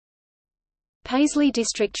Paisley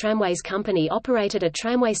District Tramways Company operated a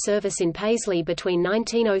tramway service in Paisley between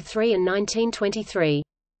 1903 and 1923.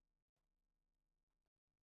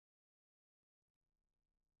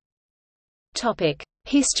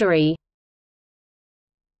 History.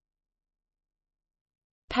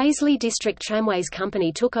 Paisley District Tramways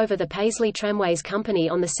Company took over the Paisley Tramways Company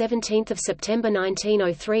on 17 September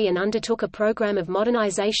 1903 and undertook a program of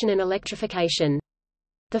modernization and electrification.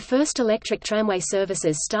 The first electric tramway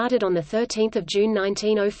services started on 13 June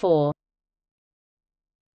 1904.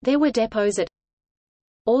 There were depots at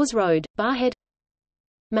Orrs Road, Barhead,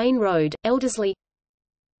 Main Road, Elderslie,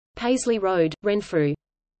 Paisley Road, Renfrew.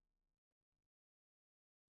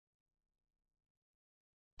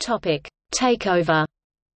 Takeover.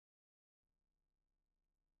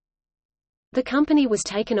 The company was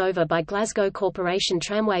taken over by Glasgow Corporation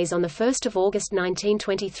Tramways on 1 August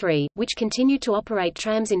 1923, which continued to operate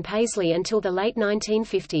trams in Paisley until the late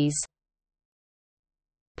 1950s.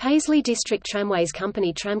 Paisley District Tramways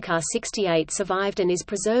Company tramcar 68 survived and is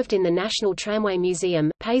preserved in the National Tramway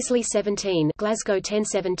Museum. Paisley 17, Glasgow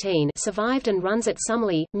 1017 survived and runs at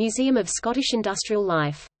Sumley, Museum of Scottish Industrial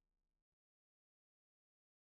Life.